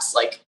in chess.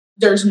 Like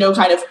there's no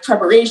kind of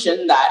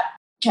preparation that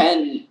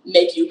can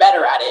make you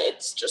better at it.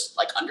 It's just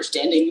like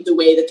understanding the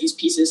way that these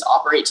pieces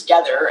operate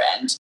together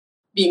and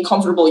being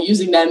comfortable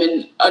using them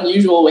in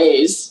unusual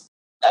ways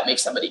that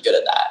makes somebody good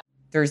at that.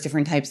 There's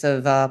different types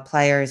of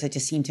players that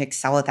just seem to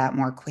excel at that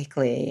more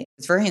quickly.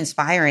 It's very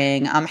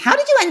inspiring. How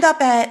did you end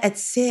up at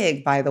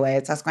SIG, by the way,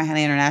 at Susquehanna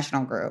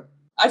International Group?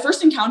 I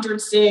first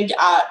encountered SIG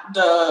at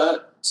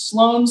the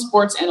Sloan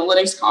Sports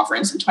Analytics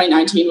Conference in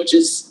 2019, which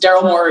is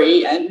Daryl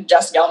Morey and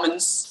Jess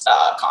Gelman's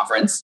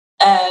conference.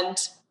 And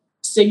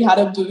SIG had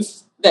a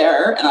booth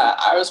there, and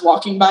I was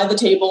walking by the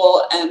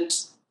table, and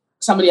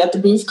somebody at the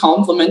booth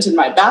complimented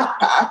my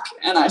backpack,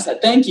 and I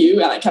said, thank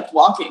you. And I kept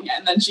walking.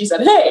 And then she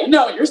said, hey,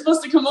 no, you're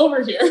supposed to come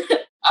over here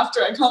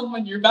after I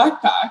compliment your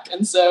backpack.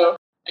 And so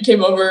I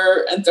came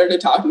over and started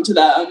talking to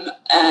them,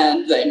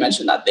 and they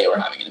mentioned that they were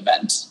having an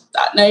event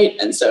that night.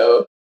 And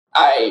so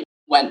I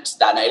went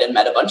that night and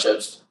met a bunch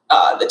of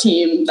the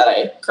team that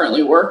I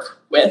currently work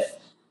with.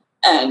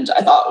 And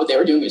I thought what they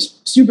were doing was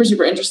super,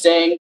 super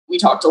interesting. We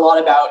talked a lot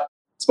about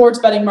sports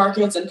betting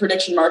markets and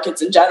prediction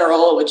markets in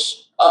general,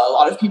 which a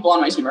lot of people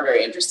on my team are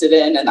very interested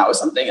in. And that was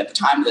something at the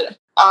time that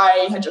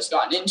I had just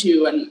gotten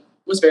into and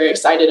was very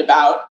excited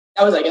about.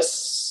 That was, I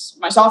guess,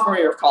 my sophomore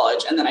year of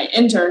college. And then I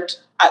interned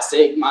at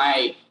SIG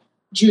my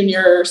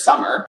junior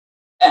summer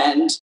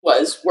and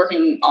was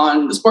working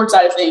on the sports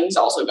side of things.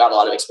 Also got a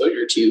lot of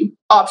exposure to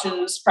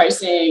options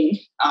pricing,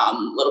 a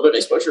little bit of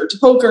exposure to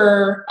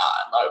poker,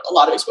 a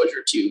lot of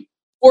exposure to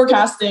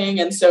forecasting.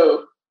 And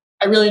so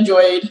I really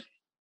enjoyed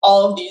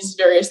all of these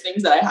various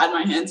things that I had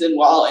my hands in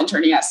while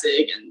interning at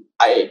SIG. And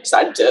I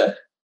decided to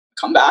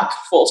come back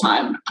full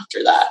time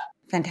after that.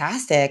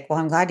 Fantastic. Well,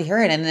 I'm glad to hear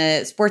it. And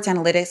the Sports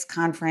Analytics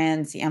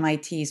Conference, the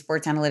MIT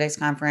Sports Analytics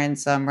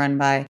Conference, run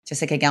by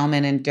Jessica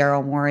Gelman and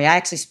Daryl Morey. I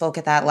actually spoke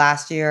at that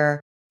last year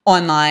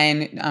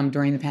online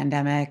during the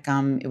pandemic.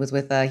 It was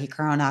with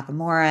Hikaru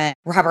Nakamura,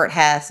 Robert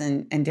Hess,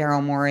 and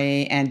Daryl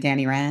Morey, and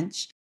Danny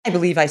Ranch. I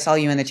believe I saw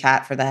you in the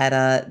chat for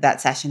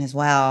that session as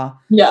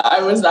well. Yeah,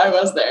 I was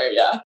there.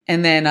 Yeah.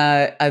 And then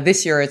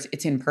this year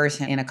it's in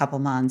person in a couple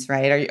months,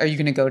 right? Are you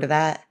going to go to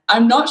that?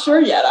 I'm not sure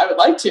yet. I would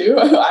like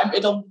to.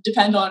 It'll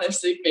depend on if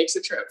SIG makes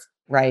a trip.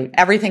 Right.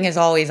 Everything is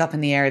always up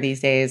in the air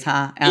these days,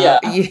 huh? Yeah.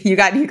 You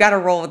got to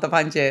roll with the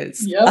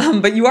punches.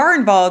 Yep. But you are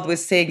involved with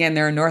SIG and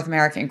their North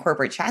American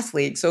Corporate Chess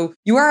League. So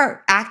you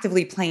are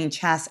actively playing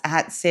chess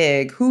at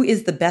SIG. Who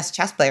is the best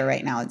chess player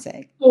right now at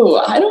SIG?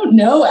 Oh, I don't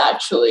know,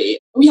 actually.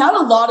 We had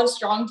a lot of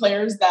strong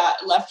players that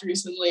left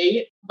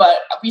recently, but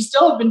we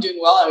still have been doing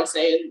well, I would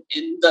say,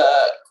 in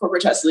the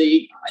Corporate Chess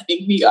League. I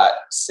think we got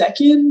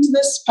second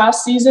this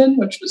past season,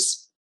 which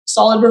was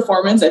solid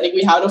performance. I think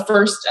we had a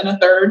first and a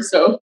third,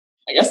 so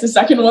I guess the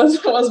second was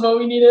what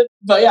we needed.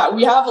 But yeah,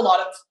 we have a lot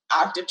of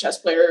active chess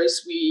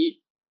players. We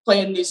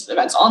play in these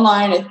events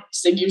online.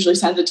 SIG usually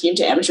sends a team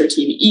to Amateur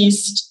Team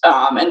East.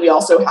 And we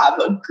also have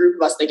a group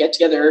of us that get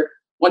together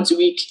once a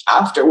week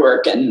after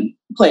work and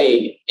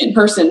play in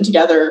person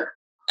together.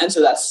 And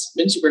so that's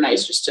been super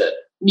nice just to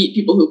meet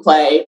people who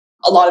play.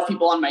 A lot of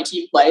people on my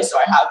team play. So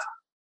I have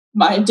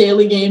my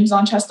daily games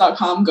on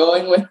chess.com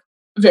going with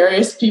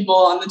various people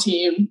on the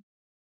team.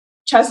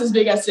 Chess is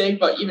big at SIG,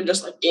 but even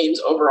just like games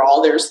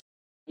overall, there's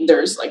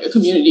like a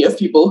community of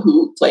people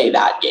who play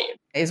that game.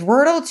 Is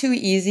Wordle too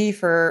easy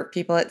for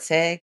people at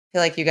SIG? I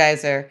feel like you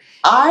guys are...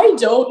 I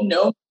don't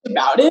know much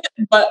about it,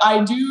 but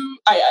I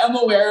am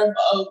aware of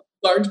a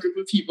large group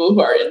of people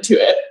who are into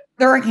it.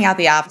 They're working out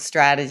the app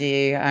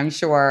strategy, I'm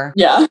sure.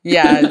 Yeah.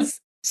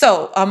 Yes.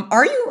 So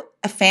are you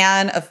a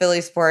fan of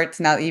Philly sports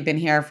now that you've been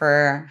here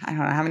for, I don't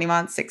know, how many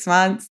months, 6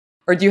 months?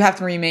 Or do you have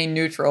to remain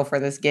neutral for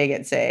this gig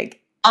at SIG?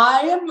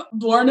 I am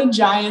born a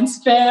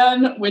Giants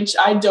fan, which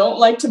I don't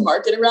like to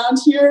market around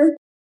here,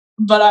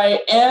 but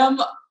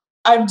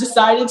I've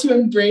decided to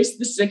embrace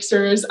the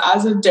Sixers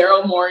as a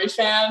Daryl Morey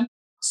fan.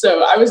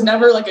 So I was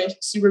never like a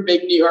super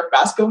big New York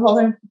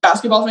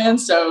basketball fan.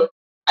 So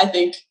I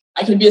think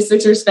I can be a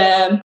Sixers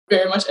fan,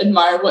 very much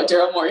admire what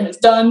Daryl Morey has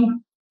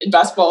done in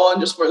basketball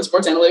and just for the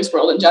sports analytics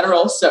world in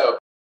general. So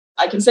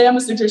I can say I'm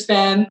a Sixers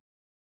fan.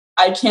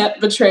 I can't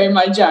betray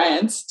my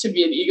Giants to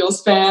be an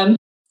Eagles fan.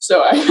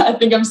 So I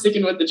think I'm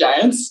sticking with the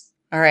Giants.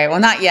 All right.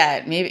 Well, not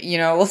yet. Maybe,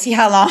 we'll see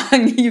how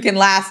long you can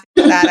last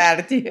with that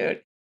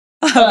attitude.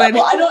 Well,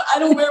 I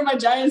don't wear my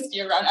Giants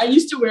gear around. I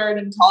used to wear it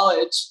in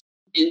college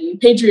in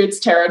Patriots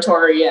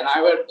territory, and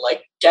I would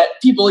like get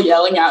people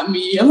yelling at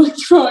me and like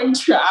throwing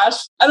trash.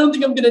 I don't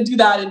think I'm going to do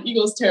that in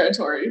Eagles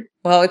territory.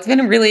 Well, it's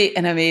been really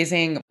an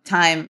amazing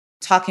time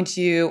talking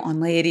to you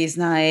on Ladies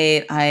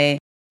Night.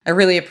 I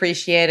really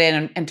appreciate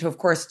it. And to, of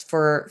course,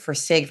 for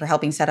SIG for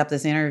helping set up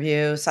this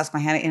interview,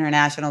 Susquehanna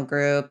International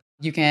Group.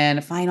 You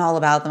can find all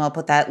about them. I'll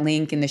put that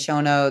link in the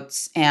show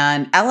notes.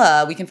 And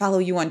Ella, we can follow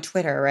you on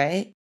Twitter,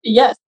 right?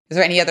 Yes. Is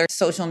there any other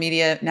social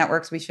media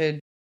networks we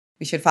should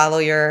follow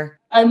your?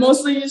 I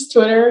mostly use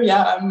Twitter.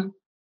 Yeah, I'm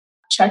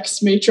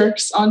Chex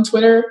Matrix on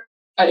Twitter.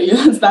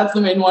 That's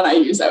the main one I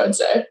use, I would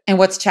say. And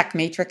what's Check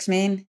Matrix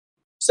mean?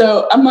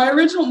 So my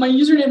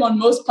username on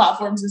most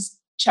platforms is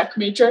Check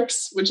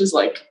Matrix, which is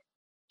like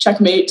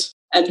checkmate,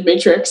 and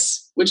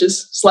matrix, which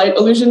is slight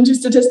allusion to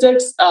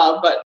statistics.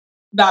 But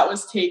that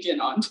was taken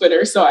on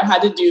Twitter. So I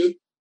had to do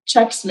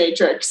Chex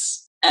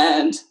Matrix.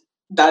 And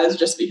that is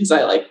just because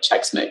I like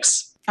Chex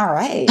Mix. All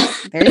right.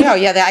 There you go.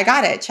 Yeah, I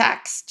got it.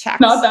 Chex.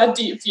 Not that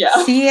deep. Yeah.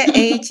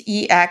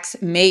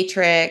 CHEX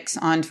Matrix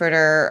on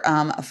Twitter.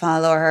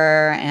 Follow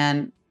her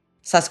and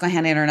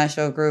Susquehanna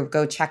International Group.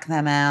 Go check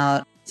them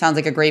out. Sounds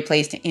like a great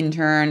place to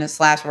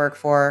intern/work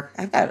for.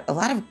 I've got a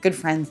lot of good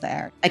friends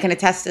there. I can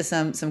attest to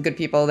some good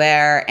people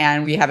there.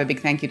 And we have a big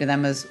thank you to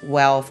them as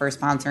well for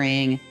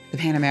sponsoring the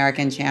Pan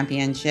American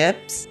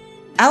Championships.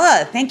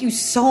 Ella, thank you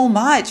so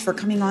much for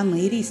coming on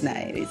Ladies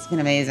Night. It's been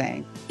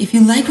amazing. If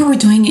you like what we're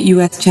doing at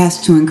US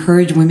Chess to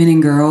encourage women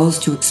and girls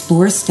to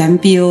explore STEM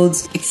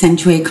fields,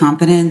 accentuate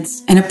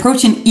competence, and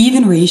approach an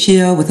even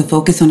ratio with a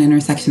focus on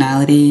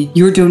intersectionality,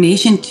 your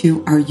donation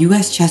to our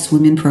US Chess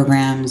Women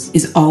programs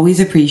is always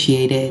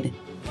appreciated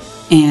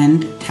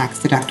and tax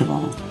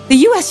deductible. The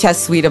US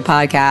Chess suite of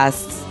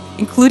podcasts,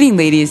 including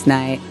Ladies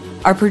Night,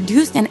 are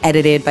produced and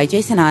edited by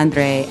Jason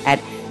Andre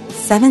at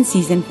 7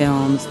 Season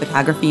Films,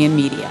 Photography and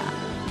Media.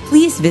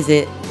 Please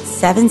visit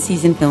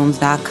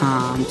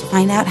 7seasonfilms.com to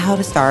find out how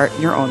to start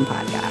your own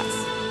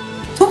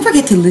podcast. Don't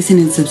forget to listen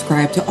and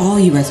subscribe to all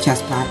US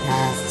Chess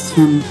podcasts,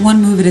 from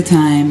One Move at a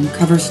Time,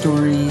 Cover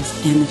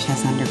Stories, and The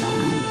Chess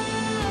Underground.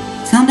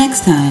 Till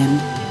next time,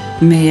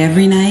 may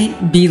every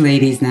night be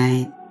Ladies'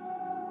 Night.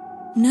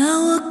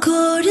 Now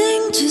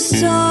according to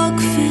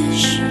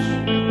Stockfish,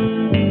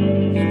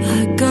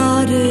 I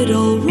got it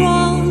all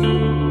wrong.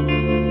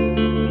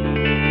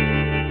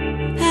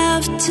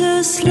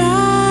 After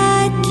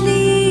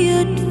slightly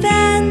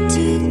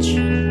advantage,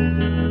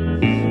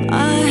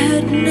 I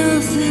had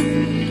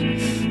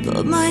nothing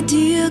but my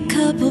dear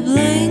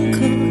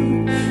Capablanca.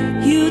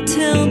 You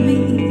tell me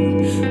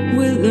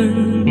we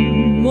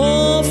learn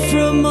more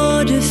from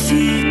our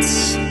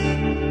defeats.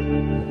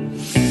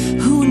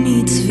 Who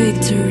needs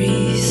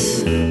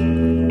victories?